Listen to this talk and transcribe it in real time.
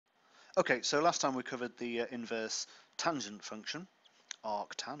Okay, so last time we covered the inverse tangent function,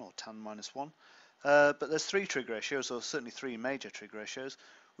 arctan or tan minus 1. But there's three trig ratios, or certainly three major trig ratios.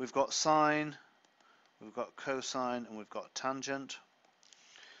 We've got sine, we've got cosine, and we've got tangent.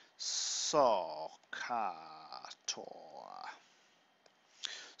 Socator.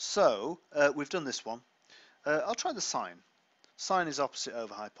 So we've done this one. I'll try the sine. Sine is opposite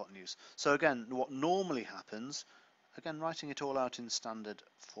over hypotenuse. So again, what normally happens, again writing it all out in standard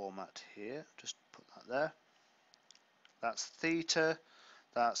format here, just put that there. That's theta,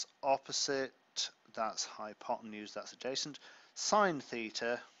 that's opposite, that's hypotenuse, that's adjacent. Sine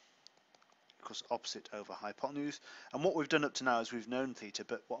theta equals opposite over hypotenuse. And what we've done up to now is we've known theta,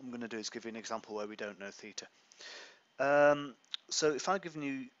 but what I'm going to do is give you an example where we don't know theta. So if I've given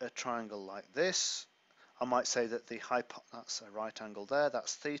you a triangle like this, I might say that that's a right angle there,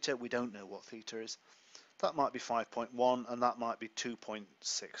 that's theta. We don't know what theta is. That might be 5.1 and that might be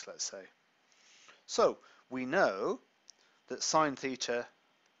 2.6, let's say. So we know that sine theta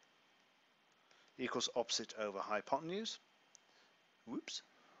equals opposite over hypotenuse. Whoops.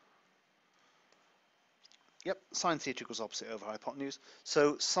 Yep, sine theta equals opposite over hypotenuse.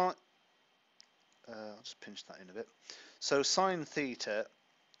 So I'll just pinch that in a bit. So sine theta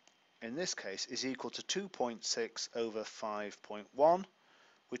in this case is equal to 2.6 over 5.1,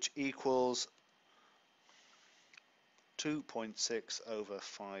 which equals 2.6 over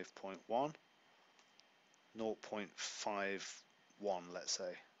 5.1, 0.51, let's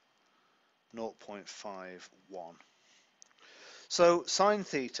say, 0.51. So sine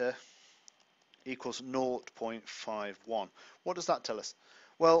theta equals 0.51. What does that tell us?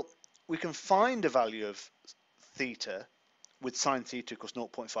 Well, we can find a value of theta with sine theta equals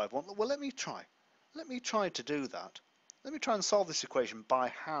 0.51. Well, let me try to do that. Let me try and solve this equation by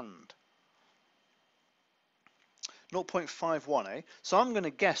hand. 0.51, eh? So I'm going to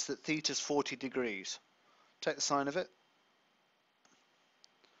guess that theta is 40 degrees. Take the sine of it.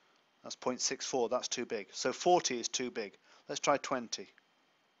 That's 0.64, that's too big. So 40 is too big. Let's try 20.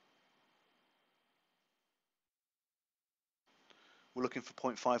 We're looking for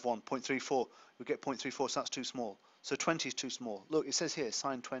 0.51, 0.34. We get 0.34, so that's too small. So 20 is too small. Look, it says here,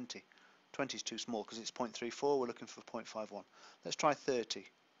 sine 20. 20 is too small because it's 0.34. We're looking for 0.51. Let's try 30.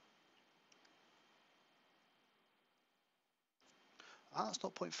 That's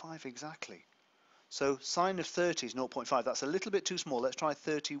not 0.5 exactly. So sine of 30 is 0.5. That's a little bit too small. Let's try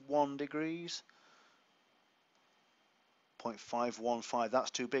 31 degrees. 0.515.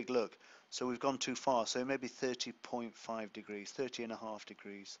 That's too big. Look. So we've gone too far. So maybe 30.5 degrees, 30.5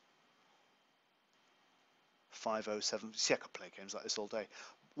 degrees. 507. See, I could play games like this all day.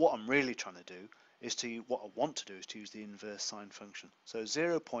 What I'm really trying to do is what I want to do is to use the inverse sine function. So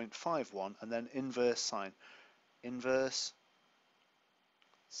 0.51 and then inverse sine. Inverse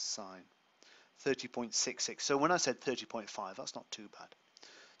sine. 30.66. So when I said 30.5, that's not too bad.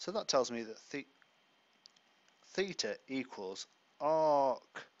 So that tells me that theta equals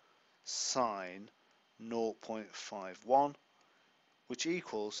arc sine 0.51, which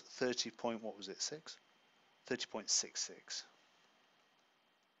equals 30. What was it? 6? 30.66.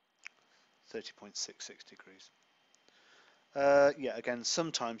 30.66 degrees. Yeah, again,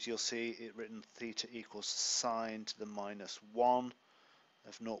 sometimes you'll see it written theta equals sine to the minus 1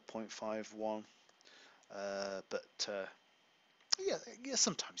 of 0.51. Yeah,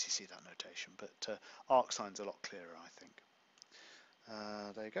 sometimes you see that notation, but arc sine's a lot clearer, I think.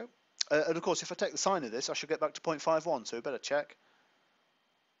 There you go. And of course, if I take the sine of this, I should get back to 0.51, so we better check.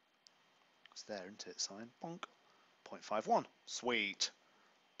 It's there, isn't it? Sine, bonk. 0.51. Sweet.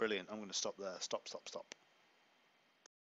 Brilliant. I'm going to stop there. Stop.